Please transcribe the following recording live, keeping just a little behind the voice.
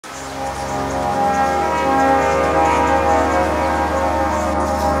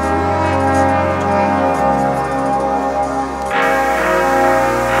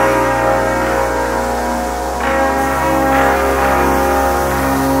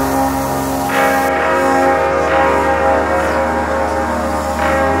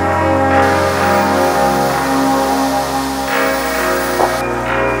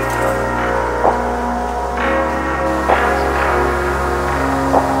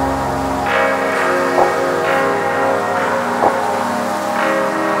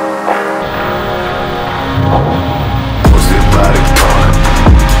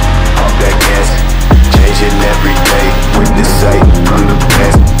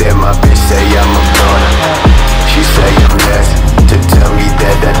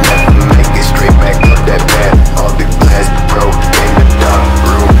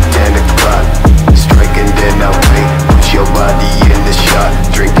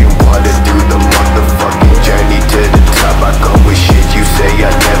wanna do the motherfucking journey to the top. I go with shit you say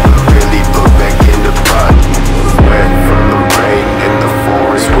I never really put back in the pot. Wet from the rain in the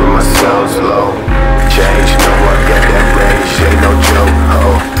forest with my sounds low. Change, know I got that range, ain't no joke, ho.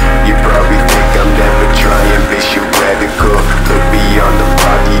 You probably think I'm never trying, bitch, you radical. Look beyond the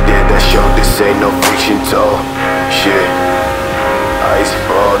body that I show, this ain't no fiction told. Shit, ice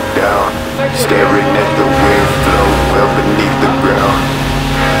fall down, staring at the wind flow well beneath the ground.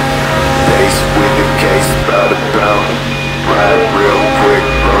 Face with the case, bout to bound. Ride real quick,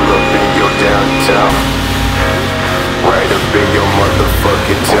 roll up in your downtown. Right up in your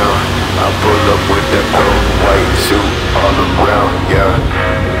motherfucking town. I pull up with that gold white suit all around, yeah.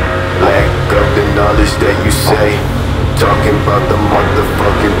 Lack of the knowledge that you say, talking about the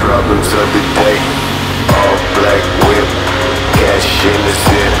motherfucking problems of the day. All black whip, cash in the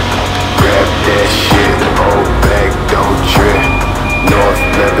zip. Grab that shit, hold back, don't trip. North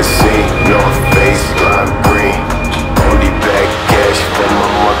never seen, North face, lime green. Only back cash for my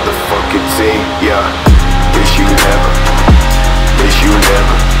motherfucking team, yeah. Bitch you never, bitch you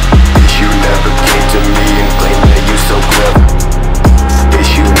never, bitch you never came to me and claimed that you so clever.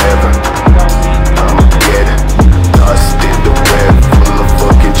 Bitch you never, I'ma get it. Lost in the web, full of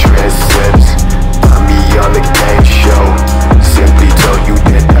fucking trendsetters. Find me on the game show. Simply told you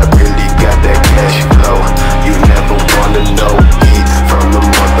that I really got that cash flow. You never wanna know, eat from the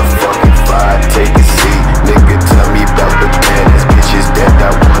motherfucking fire. Take a seat, nigga, tell me about the baddest bitches that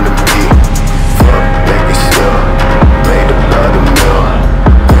I wanna meet. Fuck, make it still, made about a mil.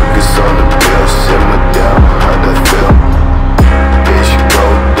 Focus on the bill, simmer down, how'd I feel? Bitch, go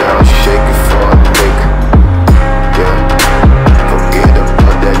down, shake it for a nigga. Yeah, forget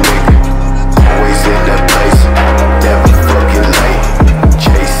about that nigga. Always in that place, never fucking late.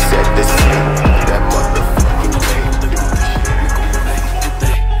 Chase at the scene, that motherfucking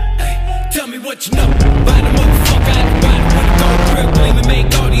day. Tell me what you know about a motherfucker at the bottom with a gold grip, blaming make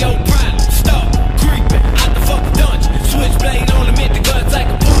all the old problems. Stop creeping out the fucking dungeon. Switchblade on him, hit the guts like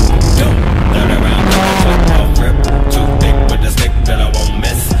a boom. Don't turn around, fuck off grip. Too thick with the stick that I won't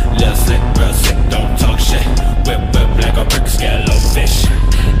miss. Little slick, real sick, don't talk shit. Whip, whip like a brick scale fish.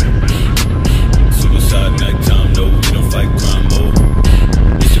 Suicide nighttime, no, we don't fight crime, oh.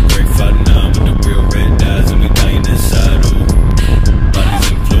 It's a great fight now with the real red eyes and we dying inside, oh.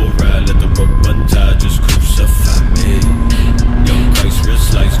 Bodies in fluoride, let the rope untie, just crucify me. Young Christ, real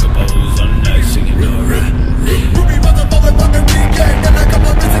slice, compose on nice and you know it. Ruby motherfucking reject, then I come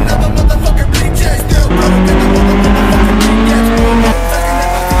up with another motherfucking reject. Still broke in the motherfucking reject. Second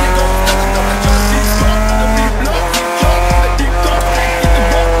if I see you go, I'm trying to be strong. The deep block, keep talk, the deep talk. Get the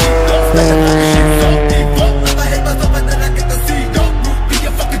walk, keep talk, let the fucking shit talk, deep walk. I hate myself and then I get the seed, don't be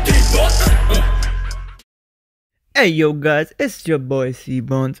a fucking deep walk. Hey yo guys, it's your boy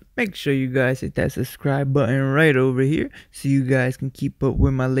C-Bones. Make sure you guys hit that subscribe button right over here so you guys can keep up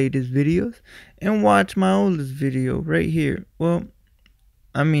with my latest videos and watch my oldest video right here. Well,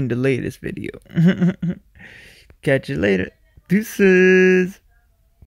 I mean the latest video. Catch you later. Deuces.